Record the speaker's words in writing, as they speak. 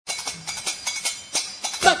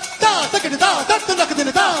Hello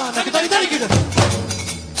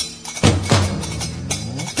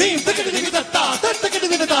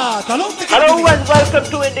and welcome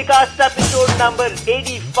to IndyCast episode number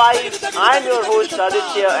 85. I'm your host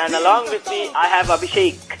Aditya and along with me I have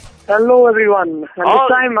Abhishek. Hello everyone. And this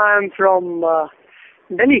time I am from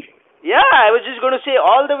Delhi. Yeah, I was just going to say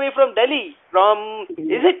all the way from Delhi.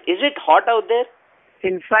 Is it hot out there?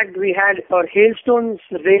 In fact, we had hailstones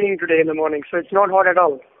raining today in the morning, so it's not hot at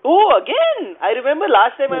all. Oh, again! I remember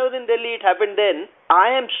last time I was in Delhi, it happened then. I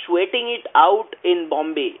am sweating it out in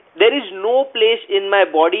Bombay. There is no place in my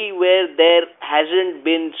body where there hasn't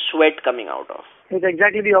been sweat coming out of. It's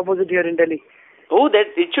exactly the opposite here in Delhi. Oh, that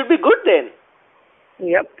it should be good then.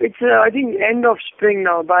 Yep. It's, I think, end of spring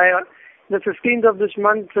now. By the 15th of this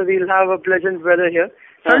month, we'll have a pleasant weather here.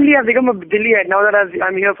 Suddenly, I've become a Delhiite. Now that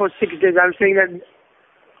I'm here for 6 days, I'm saying that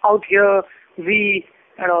out here, we,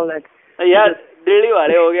 and all that. Yeah, Delhi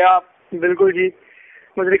वाले हो गया आप. बिल्कुल जी.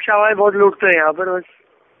 बस rickshaw वाले बहुत लूटते हैं यहाँ पर बस.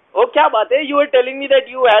 Oh, क्या बात है? You were telling me that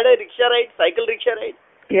you had a rickshaw ride, cycle rickshaw ride.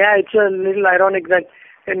 Yeah, it's a little ironic that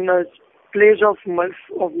in a place of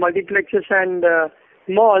multiplexes and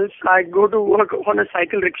malls, I go to work on a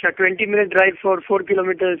cycle rickshaw, 20-minute drive for 4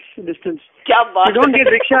 kilometers distance. क्या बात है? You don't get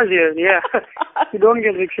rickshaws here, yeah. You don't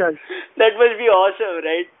get rickshaws. That must be awesome,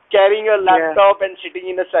 right? Carrying a laptop and sitting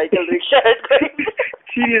in a cycle rickshaw.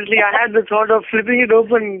 Seriously, I had the thought of flipping it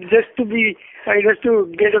open just to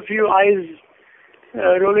get a few eyes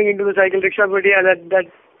rolling into the cycle rickshaw. But yeah,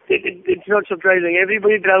 it's not surprising.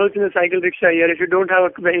 Everybody travels in a cycle rickshaw here if you don't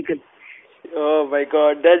have a vehicle. Oh my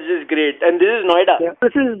God, that's just great. And this is Noida. Yeah.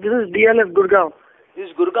 This is DLF Gurgaon. This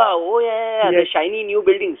is Gurgaon. Oh yeah, the shiny new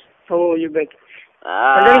buildings. Oh, you bet.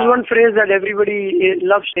 And there is one phrase that everybody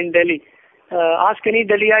loves in Delhi. Ask any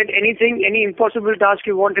Delhiite anything, any impossible task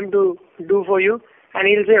you want him to do for you, and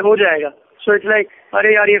he'll say, हो जाएगा. So it's like,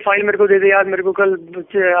 अरे यार ये file मेरे को दे दे यार, मेरे को कल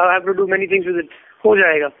I have to do many things with it. हो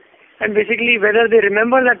जाएगा. And basically, whether they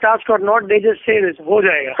remember that task or not, they just say this, हो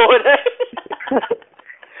जाएगा.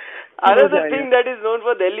 Another thing that is known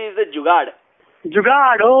for Delhi is the jugaad.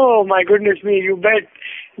 Jugaad, oh my goodness me, you bet.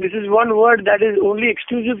 This is one word that is only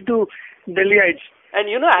exclusive to Delhiites. And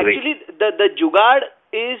you know, actually, the jugaad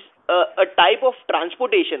is a type of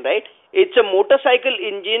transportation, right? It's a motorcycle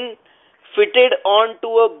engine fitted onto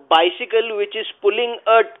a bicycle which is pulling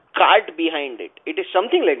a cart behind it. It is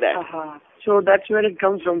something like that. So that's where it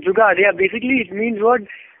comes from. Jugaad, yeah, basically it means what?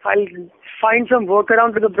 I'll find some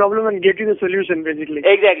workaround to the problem and get you the solution, basically.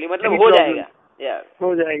 Exactly. मतलब हो जाएगा. Yeah.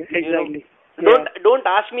 हो जाएगा. Exactly. You know, don't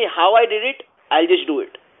ask me how I did it. I'll just do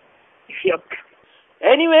it. Yep.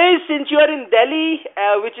 Anyways, since you are in Delhi,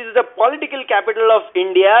 which is the political capital of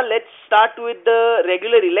India, let's start with the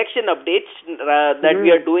regular election updates that we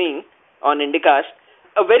are doing on IndyCast.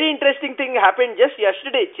 A very interesting thing happened just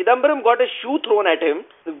yesterday. Chidambaram got a shoe thrown at him,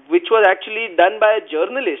 which was actually done by a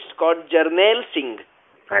journalist called Jarnail Singh.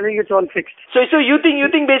 I think it's all fixed. So you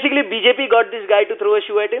think basically BJP got this guy to throw a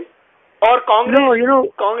shoe at him? Or Congress?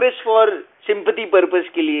 No, Congress for sympathy purpose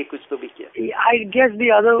के लिए कुछ तो भी किया. I guess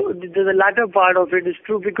the latter part of it is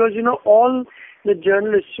true because all the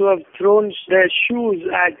journalists who have thrown their shoes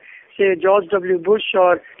at say George W. Bush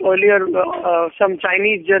or earlier some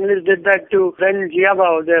Chinese journalists did that to Wen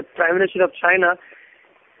Jiabao, the Prime Minister of China.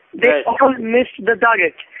 They all missed the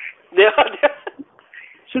target.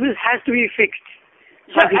 So this has to be fixed.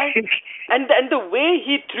 Yeah, and the way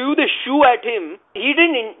he threw the shoe at him, he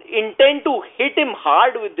didn't intend to hit him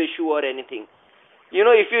hard with the shoe or anything. You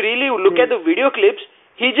know, if you really look at the video clips,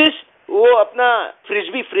 he just वो अपना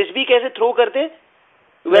frisbee कैसे throw करते,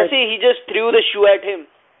 वैसे he just threw the shoe at him,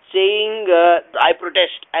 saying I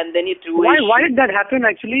protest, and then he threw. Why did that happen?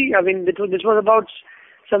 Actually, I mean, this was about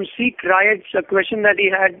some Sikh riots, a question that he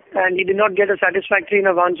had, and he did not get a satisfactory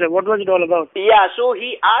enough answer. What was it all about? Yeah, so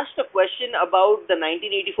he asked a question about the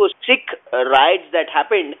 1984 Sikh riots that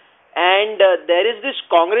happened, and there is this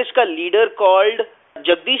Congress ka leader called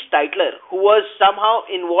Jagdish Tytler who was somehow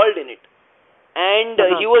involved in it. And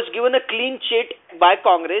he was given a clean sheet by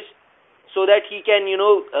Congress so that he can,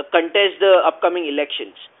 contest the upcoming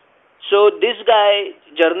elections. So this guy,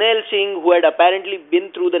 Jarnail Singh, who had apparently been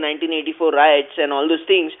through the 1984 riots and all those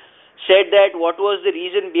things, said that what was the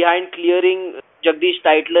reason behind clearing Jagdish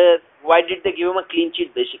Tytler? Why did they give him a clean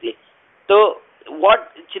sheet, basically? So what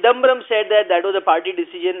Chidambaram said that was a party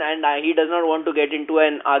decision and he does not want to get into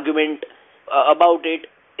an argument about it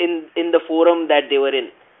in the forum that they were in.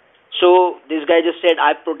 So this guy just said,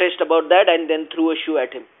 I protest about that, and then threw a shoe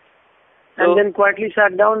at him. And then quietly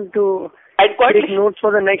sat down to take notes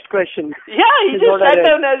for the next question. Yeah, he just sat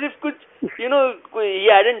down as if he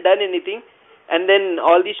hadn't done anything. and then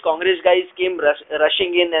all these Congress guys came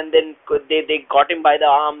rushing in, and then they got him by the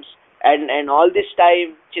arms, and all this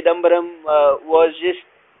time Chidambaram was just,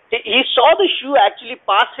 he saw the shoe actually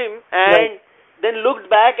pass him, and then looked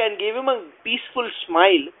back and gave him a peaceful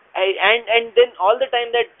smile. And then all the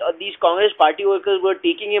time that these Congress party workers were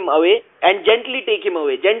taking him away, and gently take him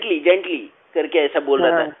away, gently करके ऐसा बोल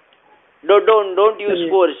रहा था. Don't use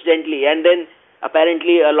force, gently. And then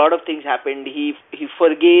apparently a lot of things happened. He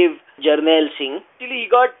forgave Jarnail Singh. Actually, he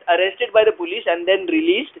got arrested by the police and then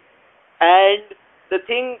released. And the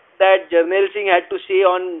thing that Jarnail Singh had to say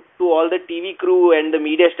to all the TV crew and the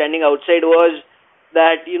media standing outside was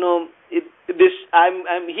that, you know,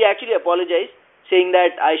 he actually apologized, saying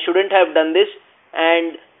that I shouldn't have done this,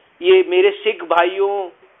 and ye mere Sikh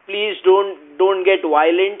bhaiyon, please don't get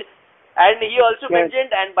violent. And he also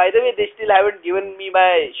mentioned, and by the way, they still haven't given me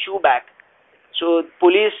my shoe back. So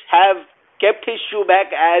police have kept his shoe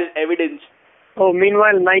back as evidence. Oh,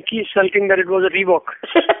 meanwhile, Nike is sulking that it was a Reebok.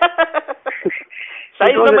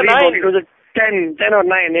 Size number 9. It was a 10 or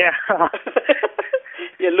 9, yeah.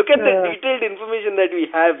 Yeah, look at the detailed information that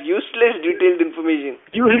we have. Useless detailed information.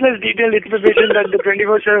 Useless detailed information that the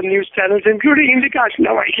 24/7 news channels, including Indicast,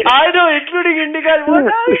 now I know, including Indicast.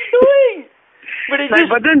 What are you doing?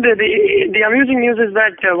 But then the amusing news is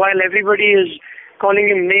that while everybody is calling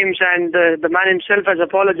him names and the man himself has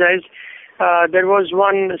apologized, there was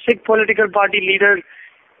one Sikh political party leader,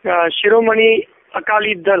 Shiromani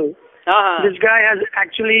Akali Dal. This guy has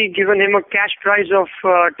actually given him a cash prize of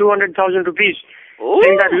 200,000 rupees.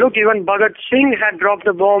 Saying that, look, even Bhagat Singh had dropped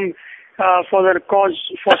a bomb for the cause,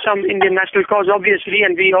 for some Indian national cause, obviously,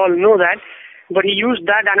 and we all know that. But he used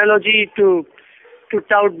that analogy to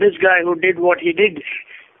tout this guy who did what he did.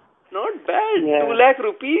 Not bad. 2 lakh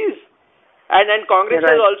rupees. And Congress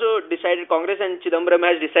has also decided, Congress and Chidambaram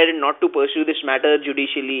has decided not to pursue this matter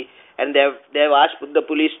judicially, and they have asked the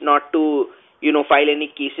police not to, file any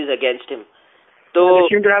cases against him. So,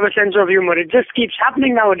 they seem to have a sense of humor. It just keeps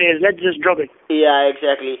happening nowadays. Let's just drop it. Yeah,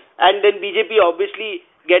 exactly. And then BJP obviously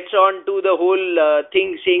gets on to the whole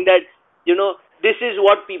thing, saying that, this is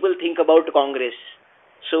what people think about Congress.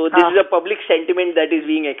 So this is a public sentiment that is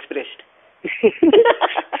being expressed.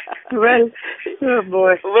 Well, oh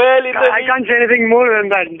boy. Well, I can't say anything more than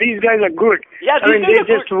that. These guys are good. Yeah, they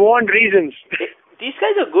just want reasons. These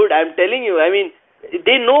guys are good. I'm telling you. I mean,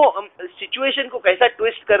 they know situation ko kaisa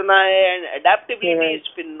twist karna hai, and adaptability is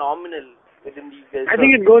phenomenal within these guys. I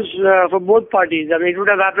think it goes for both parties. I mean, it would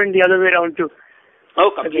have happened the other way around too. Oh,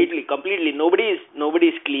 completely. Nobody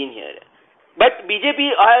is clean here. But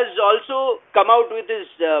BJP has also come out with his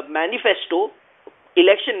manifesto,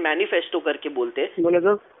 election manifesto karke bolte.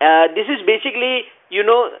 This is basically,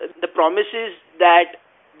 the promises that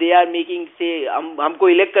they are making, say,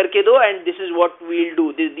 humko elect karke do, and this is what we'll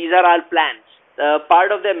do. These are our plans.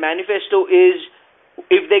 Part of their manifesto is,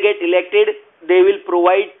 if they get elected, they will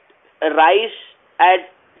provide rice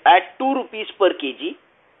at 2 rupees per kg.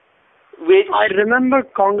 Which I remember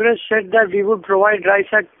Congress said that we would provide rice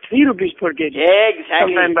at 3 rupees per kg. Exactly.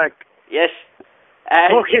 Some time back. Yes.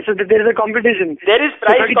 And okay, so there is a competition. There is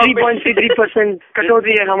price competition. 33.33%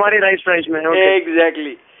 katoti hai hamare rice price mein. Okay.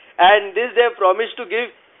 Exactly. And this they have promised to give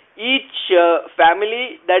each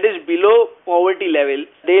family that is below poverty level,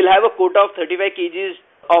 they will have a quota of 35 kgs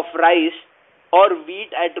of rice or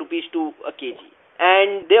wheat at rupees 2 a kg.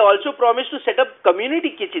 And they also promised to set up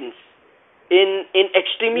community kitchens in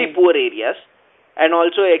extremely poor areas, and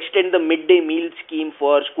also extend the midday meal scheme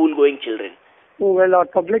for school-going children. Oh, well, our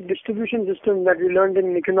public distribution system that we learned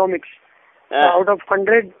in economics, out of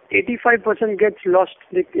 100, 85% gets lost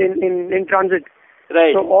in transit.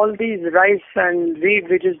 Right. So all these rice and wheat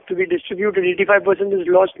which is to be distributed, 85% is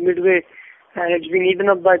lost midway, and it's been eaten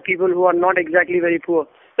up by people who are not exactly very poor.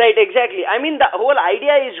 Right, exactly. I mean, the whole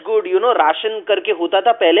idea is good. Ration karke hota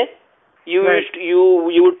tha pehle. You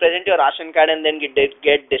would present your ration card and then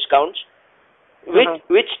get discounts,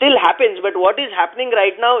 which still happens. But what is happening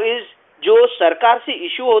right now is, जो सरकार से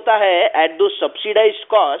issue होता है at those subsidized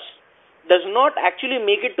costs does not actually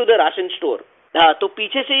make it to the ration store. तो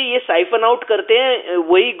पीछे से ये siphon out करते हैं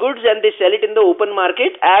वही goods and they sell it in the open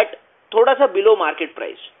market at थोड़ा सा below market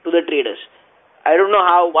price to the traders. I don't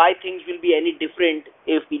know why things will be any different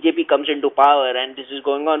if BJP comes into power, and this is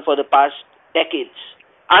going on for the past decades.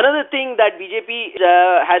 Another thing that BJP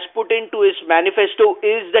has put into its manifesto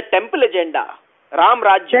is the temple agenda. Ram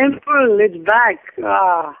Rajya. Temple, it's back.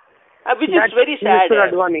 Which is very sad. Mr.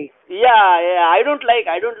 Advani. Yeah, I don't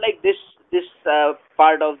like this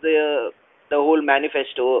part of the whole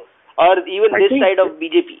manifesto, or even this side of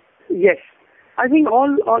BJP. Yes, I think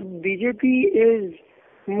all BJP is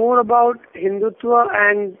more about Hindutva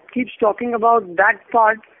and keeps talking about that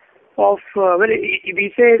part of,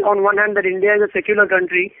 we say on one hand that India is a secular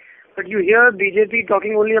country, but you hear BJP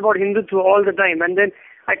talking only about Hindutva all the time. And then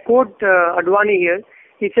I quote Advani here.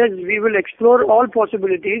 He says, we will explore all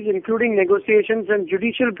possibilities, including negotiations and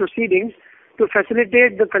judicial proceedings, to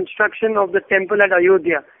facilitate the construction of the temple at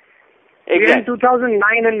Ayodhya. Exactly. We are in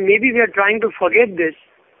 2009, and maybe we are trying to forget this.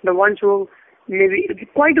 The ones who maybe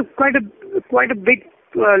quite a big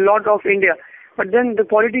lot of India, but then the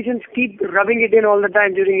politicians keep rubbing it in all the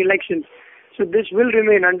time during elections. So this will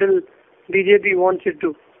remain until BJP wants it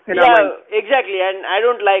to. Yeah, exactly. And I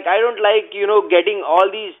don't like getting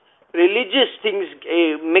all these religious things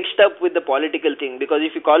mixed up with the political thing, because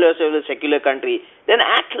if you call yourself a secular country, then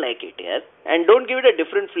act like it, yeah, and don't give it a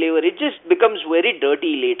different flavor. It just becomes very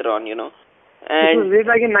dirty later on, And it was way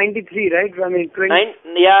back in 93, right? I mean,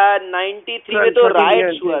 93 में तो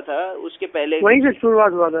riots हुआ था, उसके पहले वहीं से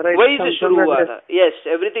शुरुआत हुआ था, right? वहीं से शुरू हुआ था. Yes,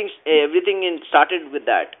 everything started with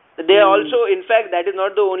that. They also, in fact, that is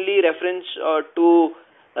not the only reference to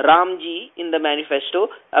Ramji in the manifesto.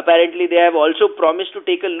 Apparently, they have also promised to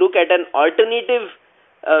take a look at an alternative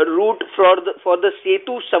route for the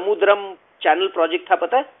Setu Samudram channel project. था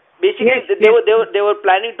पता है? Basically, yes, they were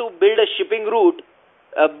planning to build a shipping route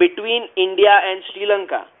between India and Sri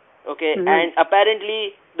Lanka. Okay, and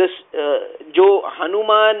apparently this जो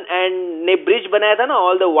Hanuman and ने bridge बनाया था ना,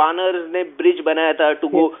 all the Vanars ने bridge बनाया था to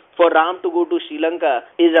go for Ram to go to Sri Lanka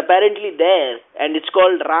is apparently there, and it's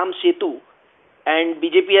called Ram Setu. And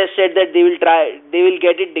BJP has said that they will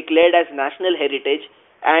get it declared as national heritage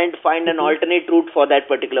and find an alternate route for that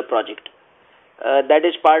particular project. That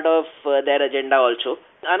is part of their agenda also.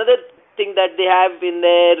 Another thing that they have in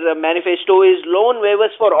their manifesto is loan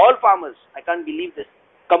waivers for all farmers. I can't believe this.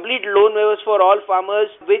 Complete loan waivers for all farmers,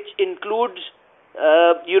 which includes,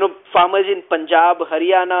 farmers in Punjab,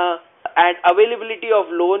 Haryana, and availability of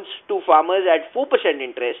loans to farmers at 4%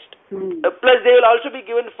 interest. Plus, they will also be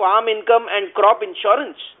given farm income and crop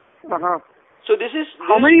insurance. So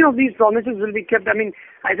how many of these promises will be kept? I mean,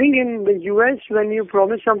 I think in the US, when you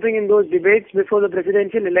promise something in those debates before the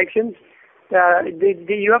presidential elections,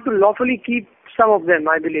 you have to lawfully keep some of them,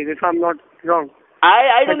 I believe, if I'm not wrong.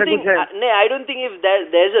 I don't think if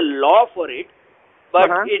there's a law for it, but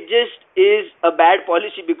it just is a bad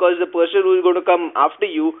policy, because the person who is going to come after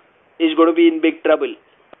you is going to be in big trouble.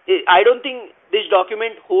 I don't think this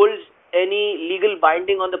document holds any legal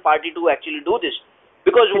binding on the party to actually do this,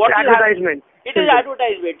 because it's advertisement. It is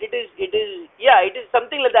advertisement. It is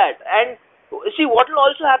something like that. And see, what will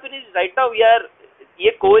also happen is, right now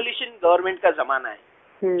ये coalition government का ज़माना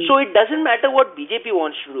है. So it doesn't matter what BJP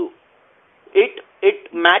wants to do.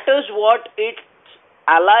 It matters what its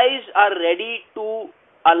allies are ready to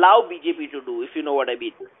allow BJP to do, if you know what I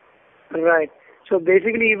mean. Right. So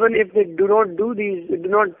basically, even if they do not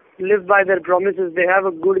live by their promises, they have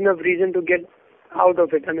a good enough reason to get out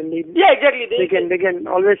of it. I mean, exactly. They can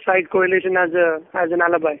always cite coalition as an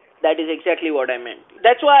alibi. That is exactly what I meant.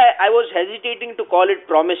 That's why I was hesitating to call it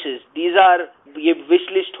promises. These are ये wish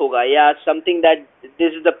list होगा, something that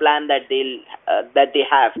this is the plan that they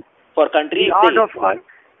have for country. The art of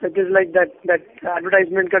it is like that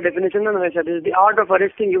advertisement ka definition na, this is the art of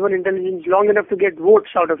arresting human intelligence long enough to get votes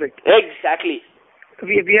out of it. Exactly.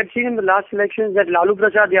 We had seen in the last elections that Lalu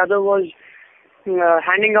Prasad Yadav was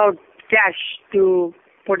handing out cash to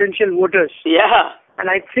potential voters. Yeah. And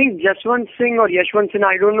I think Jaswant Singh or Yashwant Sinha,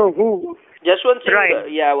 I don't know who. Jaswant Singh,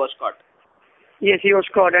 was caught. Yes, he was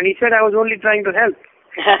caught, and he said, I was only trying to help.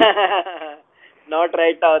 Not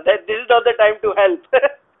right now. This is not the time to help.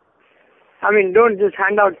 I mean, don't just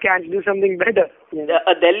hand out cash, do something better. Yeah.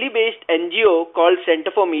 A Delhi-based NGO called Center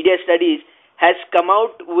for Media Studies has come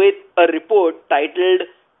out with a report titled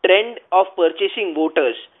Trend of Purchasing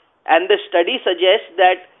Voters. And the study suggests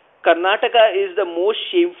that Karnataka is the most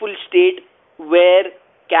shameful state where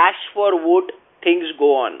cash for vote things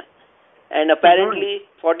go on. And apparently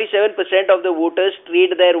 47% of the voters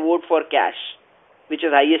trade their vote for cash, which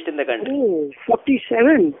is highest in the country. Oh,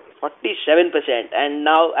 47%. 47%.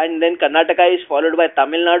 And then Karnataka is followed by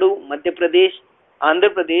Tamil Nadu, Madhya Pradesh,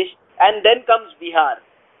 Andhra Pradesh, and then comes Bihar.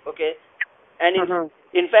 Okay. And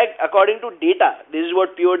in fact, according to data, this is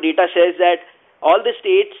what pure data says, that all the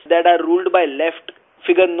states that are ruled by left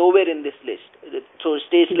figure nowhere in this list. So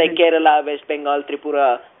states like Kerala, West Bengal,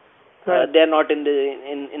 Tripura, they are not in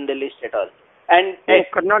the list at all. And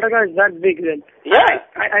Karnataka is that big then. Yeah.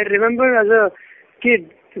 I remember as a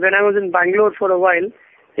kid when I was in Bangalore for a while,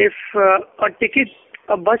 if a ticket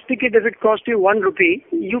a bus ticket, if it costs you 1 rupee,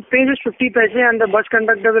 you pay just 50 paise and the bus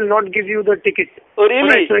conductor will not give you the ticket. Oh, really?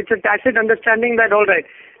 Right, so it's a tacit understanding that, all right,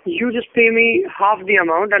 you just pay me half the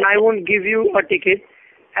amount and I won't give you a ticket,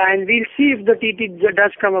 and we'll see if the TT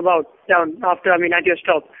does come about down after, at your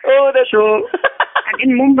stop. Oh, that's... So, and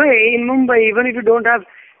in Mumbai, even if you don't have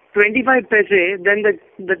 25 paise, then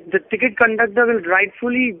the ticket conductor will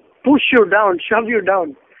rightfully push you down, shove you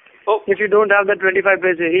down. Oh. If you don't have the 25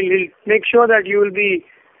 paise, he'll make sure that you will be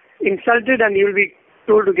insulted and you will be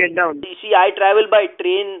told to get down. You see, I travel by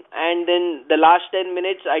train, and then the last 10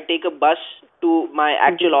 minutes I take a bus to my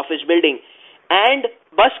actual office building. And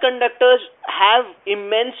bus conductors have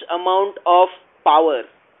immense amount of power.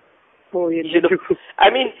 Oh, yeah.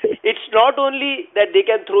 It's not only that they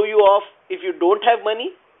can throw you off if you don't have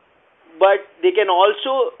money, but they can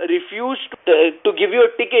also refuse to give you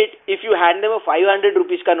a ticket if you hand them a 500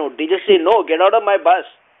 rupees ka note. They just say, no, get out of my bus.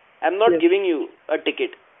 I'm not giving you a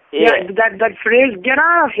ticket. Yeah, that phrase, get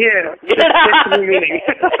out of here. Get out of here.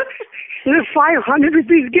 500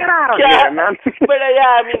 rupees, get out of here, man. But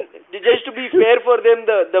just to be fair for them,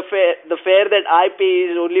 the fare that I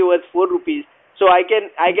pay is only worth 4 rupees. So I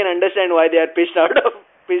can understand why they are pissed out of.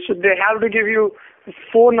 So they have to give you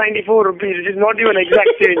 494 rupees, which is not even exact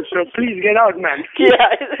change. So please get out, man.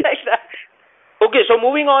 Yeah, it's like that. Okay, so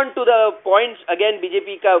moving on to the points again,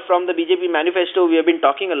 from the BJP manifesto, we have been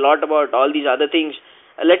talking a lot about all these other things.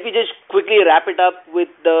 Let me just quickly wrap it up with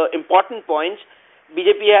the important points.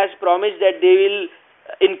 BJP has promised that they will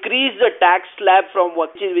increase the tax slab from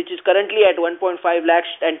which is currently at 1.5 lakhs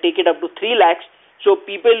and take it up to 3 lakhs. So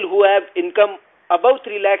people who have income above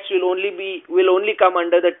 3 lakhs will only come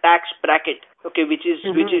under the tax bracket, okay, which is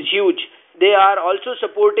huge. They are also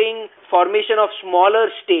supporting formation of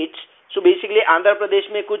smaller states. So basically, Andhra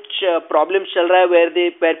Pradesh में कुछ problems चल रहा है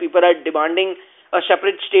where people are demanding a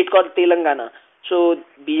separate state called Telangana. So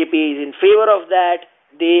BJP is in favor of that.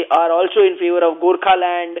 They are also in favor of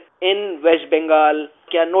Gorkhaland in West Bengal.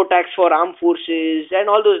 No tax for armed forces and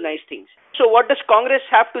all those nice things. So what does Congress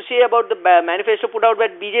have to say about the manifesto put out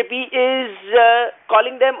that BJP is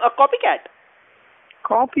calling them a copycat?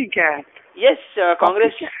 Copycat? Yes,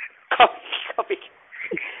 Congress. Copycat.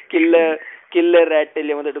 Killer rat till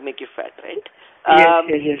you wanted to make you fat, right?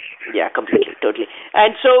 Yes. Yeah, completely, totally.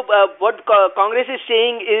 And so what Congress is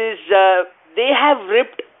saying is they have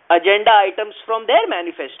ripped agenda items from their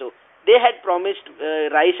manifesto. They had promised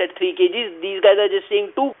rice at 3 kgs. These guys are just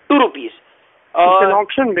saying 2 rupees. It's an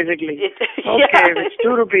auction, basically. Okay, it's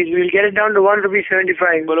 2 rupees. We'll get it down to 1 rupee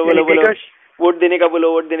 75. Bolo. Vote dene ka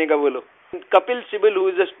bolo. Kapil Sibal, who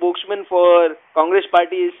is the spokesman for Congress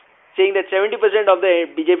party, is saying that 70% of the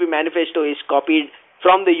BJP manifesto is copied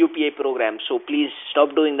from the UPA program. So please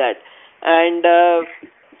stop doing that. And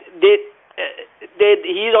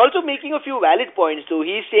he is also making a few valid points too.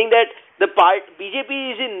 He is saying that BJP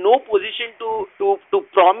is in no position to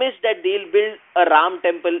promise that they'll build a Ram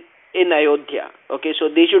temple in Ayodhya. Okay, so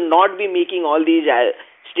they should not be making all these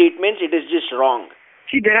statements. It is just wrong.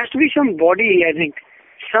 See, there has to be some body, I think.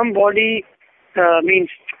 Some body means...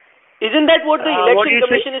 Isn't that what the election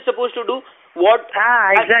commission is supposed to do?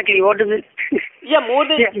 Exactly. What is it? Yeah, more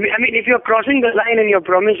than... Yeah, if you're crossing the line in your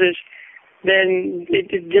promises, then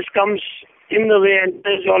it just comes in the way and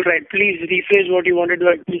says, all right, please rephrase what you wanted to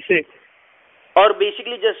actually say. Or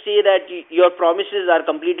basically just say that your promises are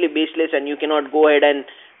completely baseless and you cannot go ahead and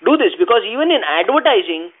do this. Because even in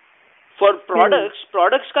advertising for products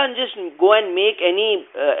can't just go and make any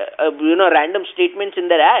random statements in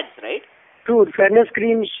their ads, right? True. Fairness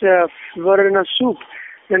creams were in a soup.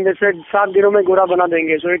 Then they said, 7 dinon mein gora bana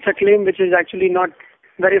denge. So it's a claim which is actually not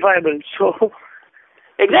verifiable. So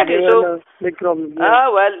exactly. So big problem.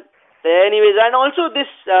 Well, anyways, and also this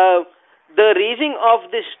the raising of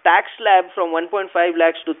this tax slab from 1.5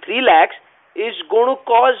 lakhs to 3 lakhs is going to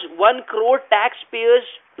cause 1 crore taxpayers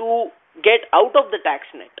to get out of the tax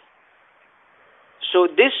net. So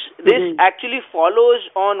this actually follows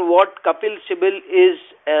on what Kapil Sibal is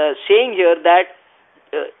saying here, that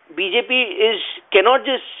BJP cannot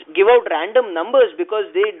just give out random numbers because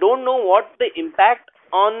they don't know what the impact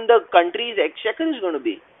on the country's exchequer is going to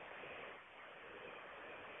be.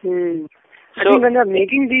 I think when they're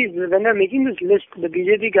making this list, the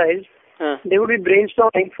BJP guys, they would be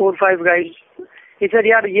brainstorming 4 or 5 guys. He said,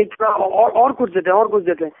 "Yaar, ye aur kuch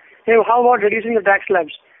dete. Hey, how about reducing the tax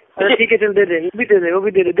slabs?" ठीक है चल दे दे वो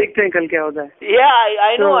भी दे दे देखते हैं कल क्या होता है. Yeah,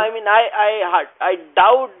 I know. I mean, I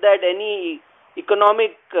doubt that any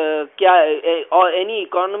economic or any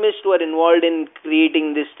economists who are involved in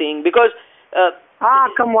creating this thing, because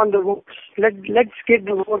come on, the votes. Let's get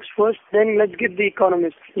the votes first, then let's get the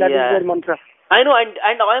economists. That is their mantra. I know, and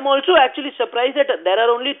I'm also actually surprised that there are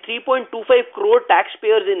only 3.25 crore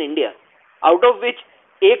taxpayers in India, out of which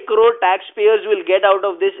 8 crore taxpayers will get out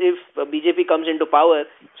of this if BJP comes into power.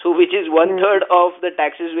 So, which is one third of the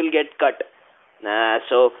taxes will get cut.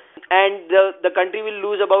 And the country will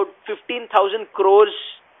lose about 15,000 crores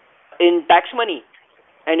in tax money.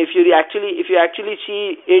 And if you actually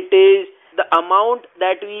see, it is the amount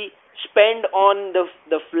that we spend on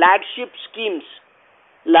the flagship schemes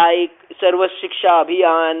like Sarva Shiksha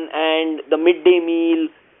Abhiyan and the midday meal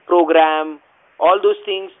program. All those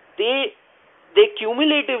things, they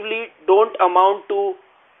cumulatively don't amount to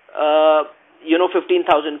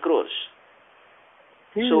 15,000 crores.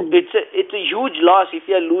 So it's a huge loss. If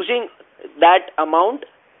you are losing that amount,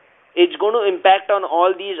 it's going to impact on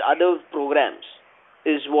all these other programs,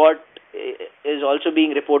 is what is also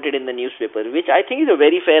being reported in the newspaper, which I think is a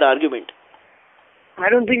very fair argument. I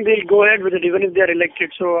don't think they'll go ahead with it even if they are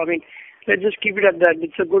elected. So, I mean, let's just keep it at that.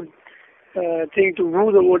 It's a good thing to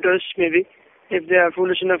woo the voters, maybe, if they are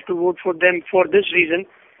foolish enough to vote for them for this reason.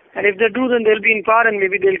 And if they do, then they'll be in power and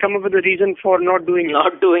maybe they'll come up with a reason for not doing it.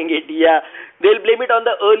 Not doing it, yeah. They'll blame it on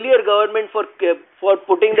the earlier government for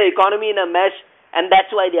putting the economy in a mess, and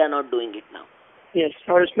that's why they are not doing it now. Yes,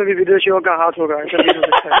 और इसमें भी विदेशियों का हाथ होगा, ऐसा भी हो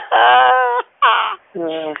सकता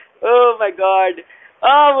है. Oh my God.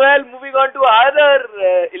 Well, moving on to other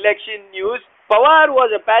election news. Pawar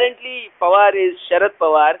is Sharad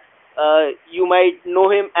Pawar. You might know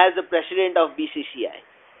him as the president of BCCI.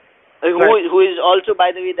 Who is also,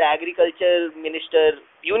 by the way, the agriculture minister,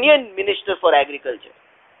 union minister for agriculture.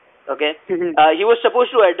 Okay. He was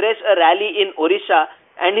supposed to address a rally in Orissa,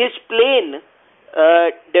 and his plane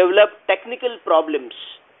developed technical problems.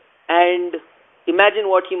 And imagine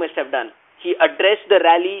what he must have done. He addressed the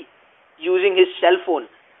rally using his cell phone.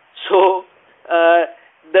 So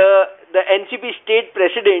the NCP state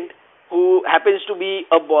president, who happens to be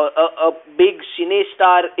a big cine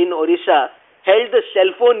star in Orissa, held the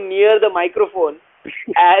cell phone near the microphone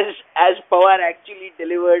as Pawar actually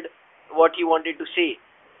delivered what he wanted to say,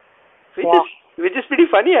 which is pretty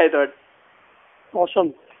funny, I thought.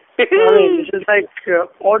 Awesome. I mean, this is like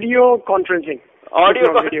audio conferencing.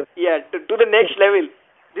 Yeah, to the next level.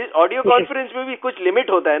 This audio conference में भी कुछ limit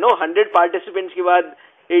होता है, no? 100 participants के बाद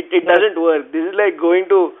it doesn't work. This is like going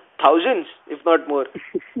to thousands, if not more.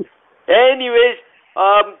 Anyways,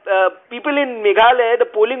 people in Meghalaya, the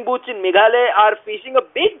polling booths in Meghalaya are facing a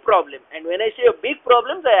big problem. And when I say a big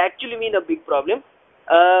problem, I actually mean a big problem.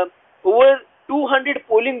 Over 200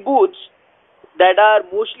 polling booths that are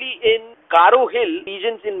mostly in Garo Hill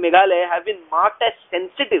regions in Meghalaya have been marked as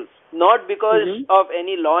sensitive, not because of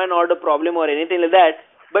any law and order problem or anything like that,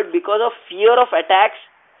 but because of fear of attacks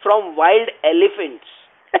from wild elephants.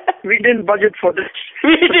 We didn't budget for this.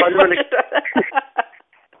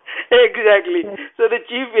 Exactly. So the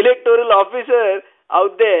chief electoral officer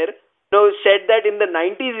out there said that in the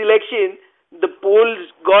 90s election, the polls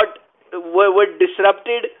were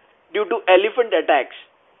disrupted due to elephant attacks.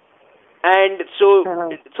 And so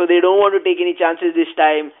they don't want to take any chances this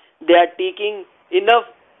time. They are taking enough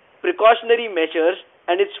precautionary measures,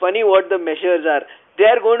 and it's funny what the measures are. They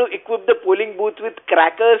are going to equip the polling booth with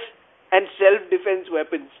crackers and self-defense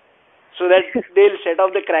weapons, so that they'll set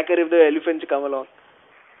off the cracker if the elephants come along.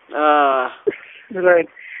 Right.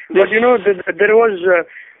 But there was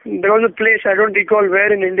a place, I don't recall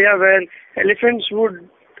where in India, where elephants would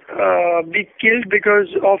be killed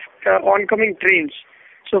because of oncoming trains.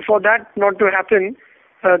 So for that not to happen,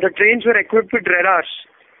 the trains were equipped with radars.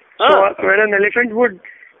 So when an elephant would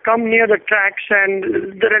come near the tracks, and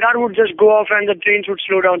the radar would just go off and the trains would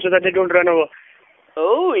slow down so that they don't run over.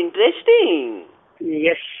 Oh, interesting.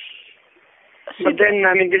 Yes. But then,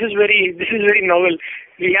 I mean, this is very novel.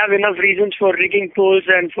 We have enough reasons for rigging polls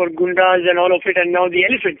and for gundas and all of it, and now the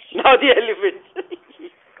elephants.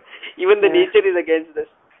 Even the nature is against this.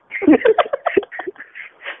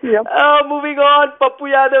 Yep. Moving on, Pappu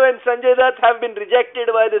Yadav and Sanjay Dutt have been rejected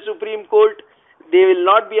by the Supreme Court. They will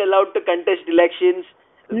not be allowed to contest elections.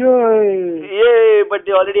 Yay! But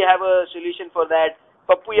they already have a solution for that.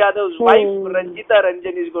 Pappu Yadav's wife, Ranjita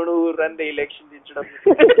Ranjan, is going to run the elections instead of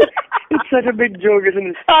him. It's such a big joke, isn't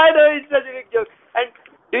it? I know, it's such a big joke. And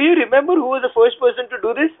do you remember who was the first person to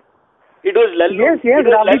do this? It was Lalu. Yes,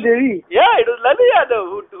 Rabi Devi. Yeah, it was Lalu Yadav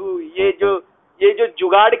who ये जो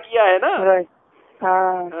जुगाड़ किया है ना. Right.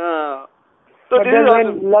 So but then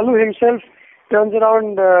when Lalu himself turns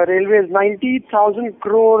around railways, 90,000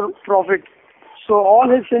 crore profit. So all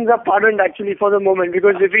his sins are pardoned actually for the moment,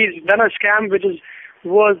 because if he's done a scam which is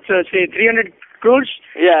worth say 300 crores,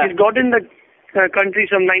 he's gotten the country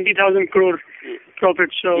some 90,000 crore profit.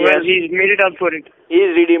 So well, he's made it up for it.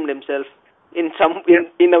 He's redeemed himself. in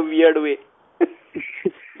in a weird way.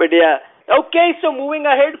 But yeah. Okay, so moving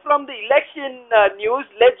ahead from the election news,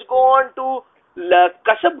 let's go on to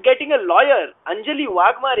Kasab getting a lawyer. Anjali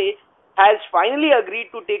Wagmare has finally agreed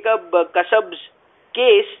to take up Kasab's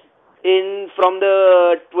case from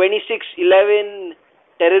the 26/11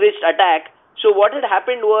 terrorist attack. So what had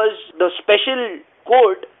happened was the special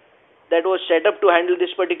court that was set up to handle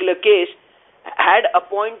this particular case had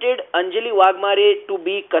appointed Anjali Wagmare to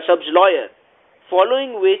be Kasab's lawyer,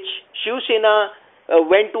 following which Shiv Sena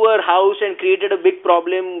went to her house and created a big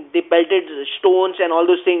problem. They pelted stones and all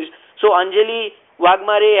those things. So Anjali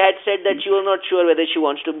Wagmare had said that she was not sure whether she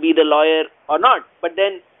wants to be the lawyer or not. But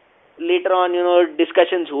then later on,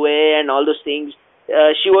 discussions huye and all those things.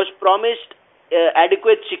 She was promised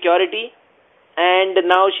adequate security, and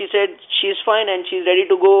now she said she's fine and she's ready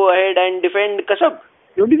to go ahead and defend Kasab.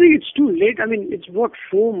 Don't you think it's too late? I mean, it's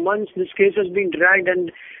 4 months this case has been dragged,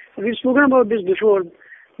 and we've spoken about this before,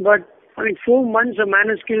 but I mean, 4 months a man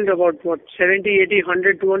has killed about 70, 80,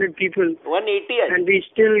 100, 200 people. 180. And we're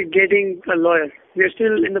still getting a lawyer. We're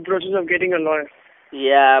still in the process of getting a lawyer.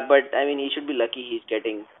 Yeah, but I mean, he should be lucky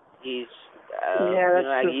he's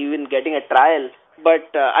even getting a trial.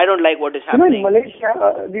 But I don't like what is happening. In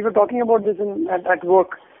Malaysia, we were talking about this at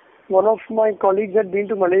work. One of my colleagues had been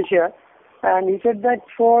to Malaysia, and he said that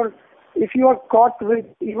if you are caught with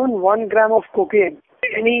even 1 gram of cocaine,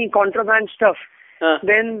 any contraband stuff,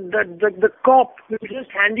 then the cop will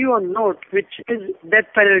just hand you a note which is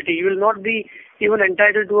death penalty. You will not be even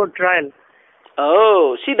entitled to a trial.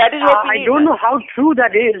 Oh, see, that is what we need. I don't know how true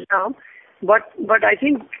that is now, but I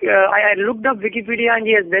think I looked up Wikipedia, and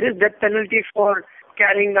yes, there is death penalty for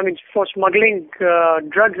for smuggling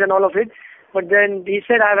drugs and all of it. But then he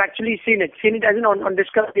said, I've actually seen it as in on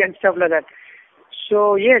Discovery and stuff like that.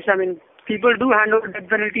 So yes, I mean, people do hand over death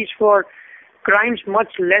penalties for crimes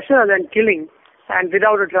much lesser than killing, and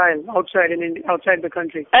without a trial outside the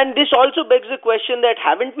country. And this also begs the question that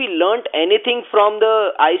haven't we learnt anything from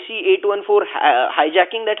the IC-814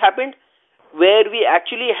 hijacking that happened, where we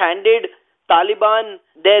actually handed Taliban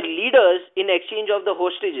their leaders in exchange of the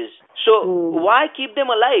hostages? So why keep them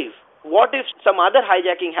alive? What if some other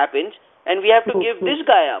hijacking happens and we have to give this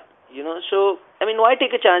guy up? So I mean, why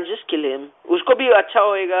take a chance? Just kill him. Usko bhi acha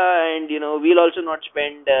hoega, and we'll also not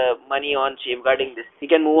spend money on safeguarding this. We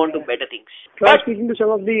can move on to better things. But speaking to some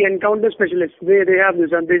of the encounter specialists, they have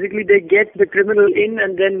this, and basically they get the criminal in,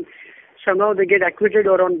 and then somehow they get acquitted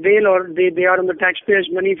or on bail, or they are on the taxpayers'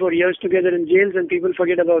 money for years together in jails, and people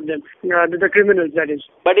forget about them. The criminals, that is.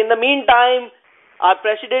 But in the meantime, our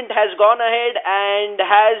president has gone ahead and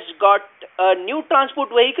has got a new transport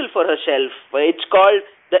vehicle for herself. It's called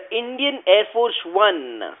the Indian Air Force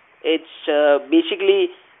One. It's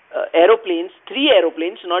basically aeroplanes, 3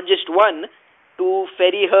 aeroplanes, not just one, to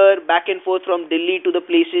ferry her back and forth from Delhi to the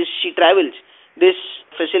places she travels. This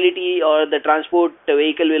facility or the transport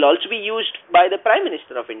vehicle will also be used by the Prime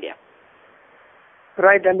Minister of India.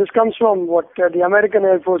 Right, and this comes from the American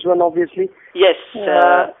Air Force One, obviously. Yes,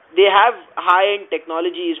 they have high-end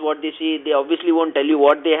technology is what they say. They obviously won't tell you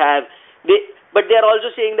what they have. But they are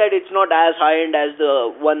also saying that it's not as high-end as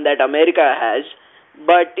the one that America has,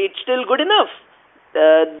 but it's still good enough.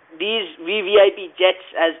 These VVIP jets,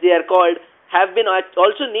 as they are called, have been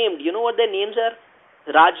also named. You know what their names are?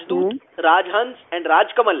 Rajdoot, Rajhans, and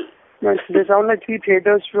Rajkamal. Yes, they sound like 3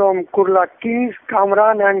 theatres from Kurla. Kings,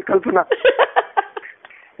 Kamran, and Kalpana.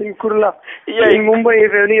 In Kurla. Yeah, in Mumbai,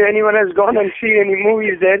 if anyone has gone and seen any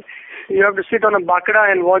movies there, you have to sit on a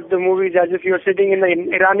bakra and watch the movies as if you're sitting in an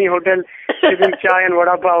Irani hotel sipping chai and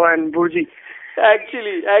vada pav and burji.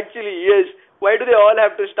 Actually, yes. Why do they all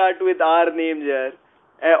have to start with our names here?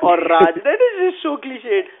 Or Raj? That is just so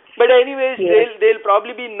cliched. But anyways, yes. They'll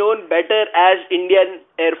probably be known better as Indian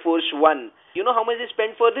Air Force One. You know how much they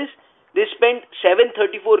spent for this? They spent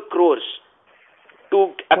 734 crores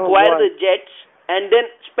to acquire the jets, and then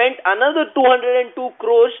spent another 202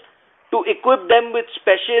 crores to equip them with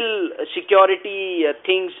special security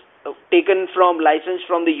things taken from license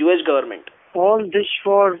from the US government. All this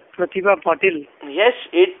for Pratibha Patil. Yes,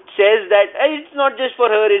 it says that it's not just for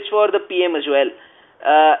her, it's for the PM as well.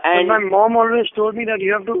 And my mom always told me that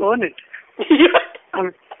you have to earn it.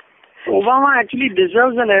 Obama actually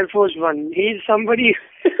deserves an Air Force One. He's somebody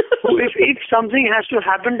who, if something has to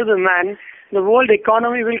happen to the man, the world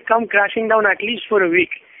economy will come crashing down at least for a week.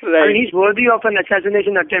 Right. I mean, he's worthy of an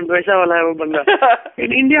assassination attempt. Waisa wala hai wo banda.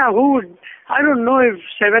 In India, who would? I don't know if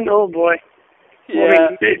oh boy. Yeah. I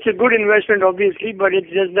mean, it's a good investment, obviously, but it's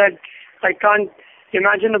just that I can't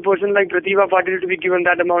imagine a person like Pratibha Patil to be given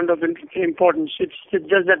that amount of importance. It's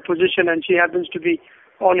just that position, and she happens to be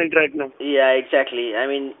on it right now. Yeah, exactly. I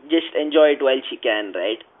mean, just enjoy it while she can,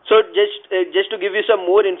 right? So just to give you some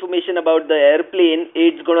more information about the airplane,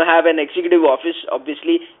 it's going to have an executive office,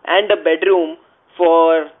 obviously, and a bedroom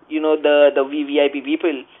for the VVIP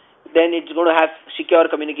people. Then it's going to have secure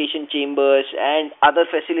communication chambers and other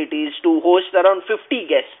facilities to host around 50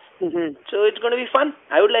 guests. Mm-hmm. So it's going to be fun.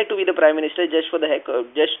 I would like to be the Prime Minister just for the heck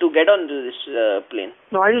of, just to get on this plane.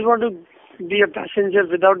 No, I just want to be a passenger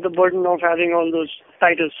without the burden of having all those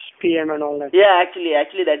titles, PM and all that. Yeah, actually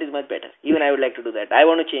that is much better. Even I would like to do that. I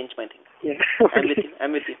want to change my thing. Yeah.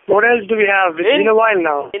 I'm with you. What else do we have? It's been a while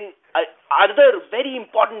now. In other very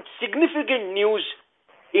important, significant news,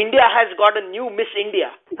 India has got a new Miss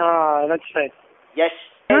India. Ah, that's right. Yes.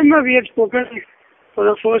 Remember we had spoken for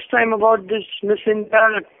the first time about this Miss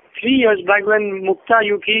India 3 years back when Yukta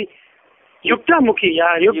Mukhi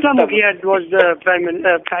was the Prime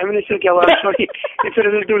Minister. Sorry, it's a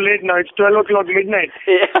little too late now. It's 12 o'clock midnight.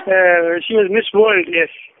 Yeah. She was Miss World, yes.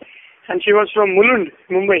 And she was from Mulund,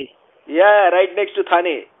 Mumbai. Yeah, right next to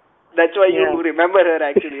Thane. That's why you remember her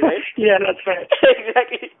actually, right? Yeah, that's right.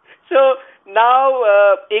 Exactly. So now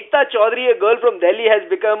Ekta Chaudhary, a girl from Delhi, has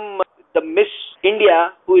become the Miss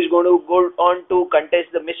India, who is going to go on to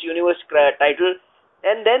contest the Miss Universe title.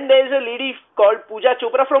 And then there is a lady called Pooja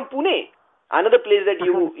Chopra from Pune, another place that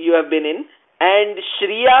you have been in. And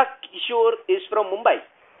Shriya Kishore is from Mumbai.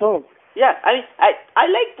 Oh. Yeah, I mean, I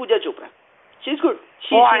like Pooja Chopra. She's good.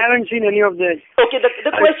 I haven't seen any of this. Okay,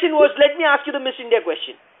 the question was, let me ask you the Miss India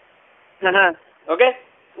question. Uh-huh. Okay?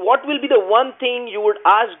 What will be the one thing you would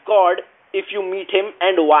ask God if you meet him,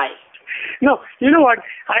 and why? No, you know what?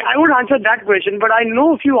 I would answer that question, but I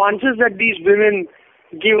know a few answers that these women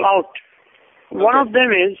give out. Okay. One of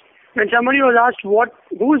them is, when somebody was asked who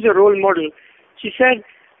is your role model, she said,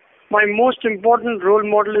 my most important role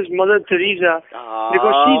model is Mother Teresa,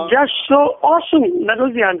 because she's just so awesome. That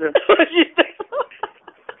was the answer.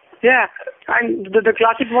 Yeah, and the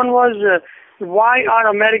classic one was, why are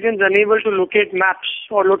Americans unable to locate maps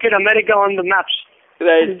or locate America on the maps?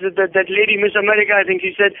 Right. That lady, Miss America, I think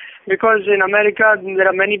she said, because in America there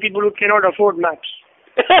are many people who cannot afford maps.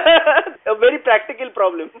 A very practical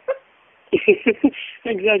problem.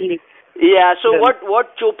 Exactly. Yeah, so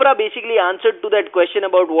what Chopra basically answered to that question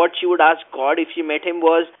about what she would ask God if she met him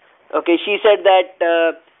was, okay, she said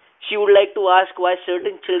that she would like to ask why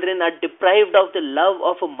certain children are deprived of the love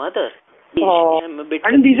of a mother.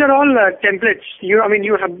 And these are all templates.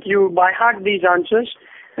 You by heart these answers,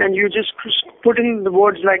 and you just put in the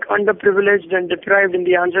words like underprivileged and deprived in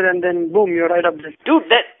the answer, and then boom, you're right up there. Dude,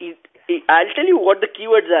 I'll tell you what the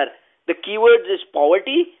keywords are. The keywords is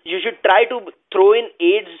poverty. You should try to throw in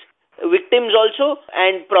AIDS victims also,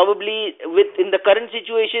 and probably in the current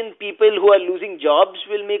situation, people who are losing jobs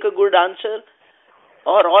will make a good answer.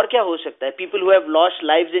 और क्या हो सकता है? People who have lost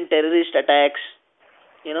lives in terrorist attacks,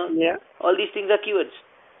 all these things are keywords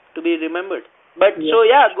to be remembered. But so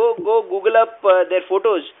go Google up their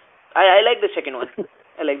photos. I like the second one.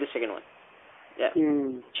 I like the second one. Yeah,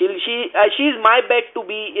 she's my bet to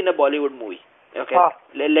be in a Bollywood movie. Okay,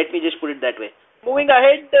 let me just put it that way. Moving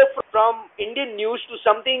ahead from Indian news to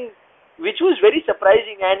something which was very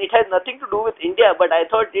surprising, and it has nothing to do with India, but I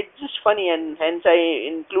thought it's just funny, and hence I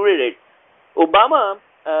included it. Obama,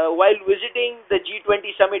 while visiting the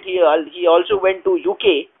G20 summit here, he also went to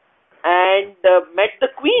UK and met the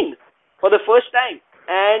Queen for the first time.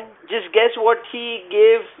 And just guess what he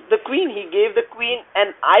gave the Queen? He gave the Queen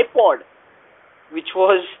an iPod, which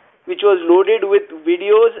was loaded with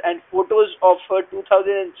videos and photos of her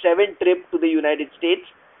 2007 trip to the United States,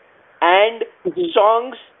 and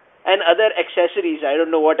songs and other accessories. I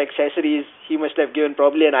don't know what accessories he must have given,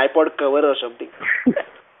 probably an iPod cover or something.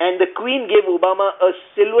 And the Queen gave Obama a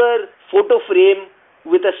silver photo frame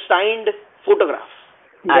with a signed photograph.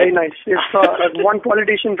 Very nice. If one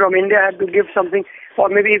politician from India had to give something, or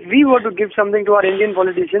maybe if we were to give something to our Indian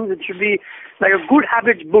politicians, it should be like a good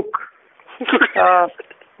habits book.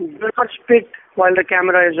 Do not spit while the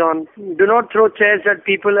camera is on. Do not throw chairs at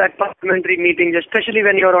people at parliamentary meetings, especially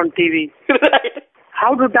when you're on TV. Right.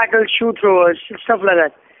 How to tackle shoe throwers, stuff like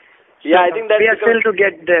that. Yeah, I think that we are still to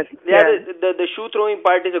get there. Yeah, the shoe throwing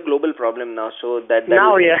part is a global problem now. So that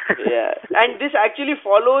now, yeah. And this actually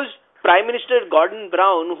follows Prime Minister Gordon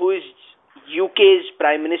Brown, who is UK's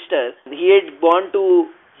Prime Minister. He had gone to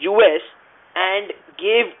US and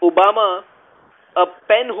gave Obama a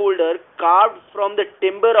pen holder carved from the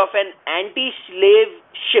timber of an anti-slave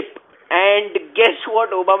ship. And guess what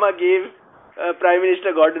Obama gave Prime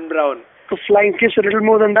Minister Gordon Brown? A flying kiss, a little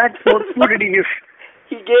more than that. What did he give?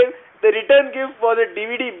 He gave the return gift for the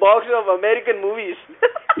DVD box of American movies.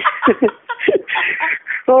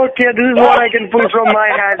 Okay, this is what I can pull from my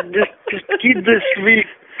hat. Just keep this.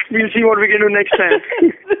 We'll see what we can do next time.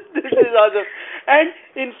 This is awesome. And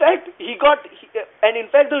in fact,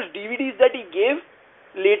 those DVDs that he gave,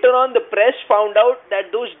 later on the press found out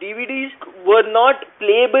that those DVDs were not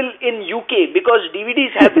playable in UK because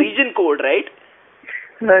DVDs have region code, right?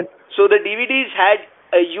 Right. So the DVDs had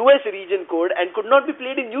a US region code and could not be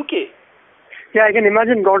played in UK. Yeah, I can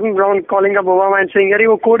imagine Gordon Brown calling up Obama and saying, "Yari,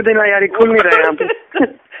 wo code dena yaar, ye khul nahi raha yahan pe."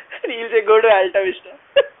 He'll say, "Go to Alta Vista."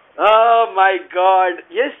 Oh my God!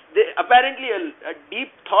 Yes, apparently a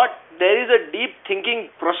deep thought. There is a deep thinking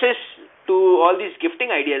process to all these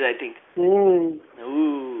gifting ideas, I think. Ooh.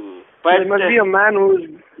 But there must be a man who's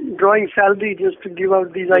drawing salary just to give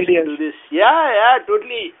out these ideas. Do this. Yeah,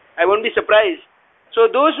 totally. I won't be surprised. So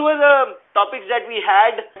those were the topics that we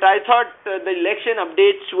had. I thought the election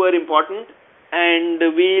updates were important, and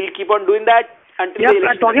we'll keep on doing that until the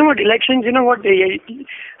election. Talking about elections, you know what?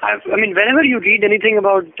 I mean, whenever you read anything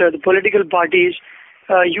about the political parties,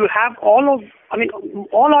 you have all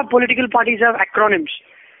our political parties have acronyms.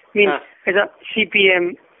 I mean, there's a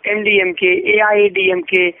CPM, MDMK,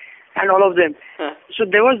 AIADMK, and all of them. So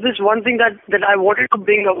there was this one thing that I wanted to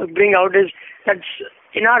bring out is that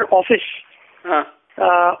in our office,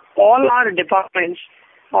 all our departments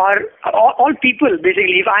are all people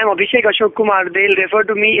basically. If I am Abhishek Ashok Kumar, they'll refer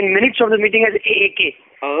to me in minutes of the meeting as AAK.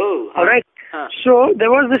 Oh. All right. So there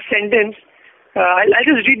was this sentence. I'll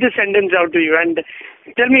just read the sentence out to you and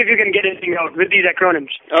tell me if you can get anything out with these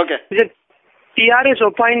acronyms. Okay. TRS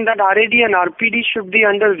opined that RAD and RPD should be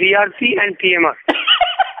under VRP and PMR.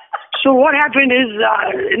 So what happened is,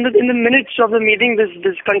 in the minutes of the meeting, this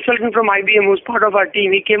consultant from IBM who's part of our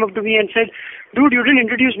team, he came up to me and said, "Dude, you didn't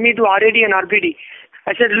introduce me to RAD and RPD."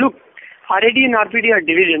 I said, "Look, RAD and RPD are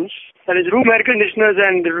divisions. That is room air conditioners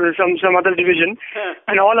and some other division,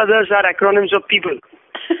 and all others are acronyms of people.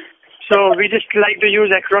 So we just like to use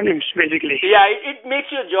acronyms, basically." Yeah, it makes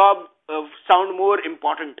your job sound more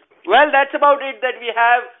important. Well, that's about it that we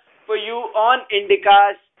have for you on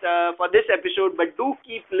Indicast for this episode, but do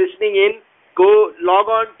keep listening in. Go log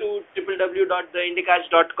on to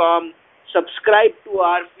www.theindicast.com, subscribe to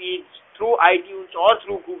our feeds through iTunes or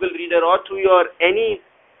through Google Reader or through any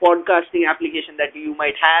podcasting application that you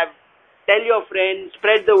might have. Tell your friends,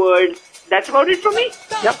 spread the word. That's about it for me.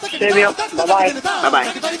 Yep, same here. Bye-bye. Bye-bye.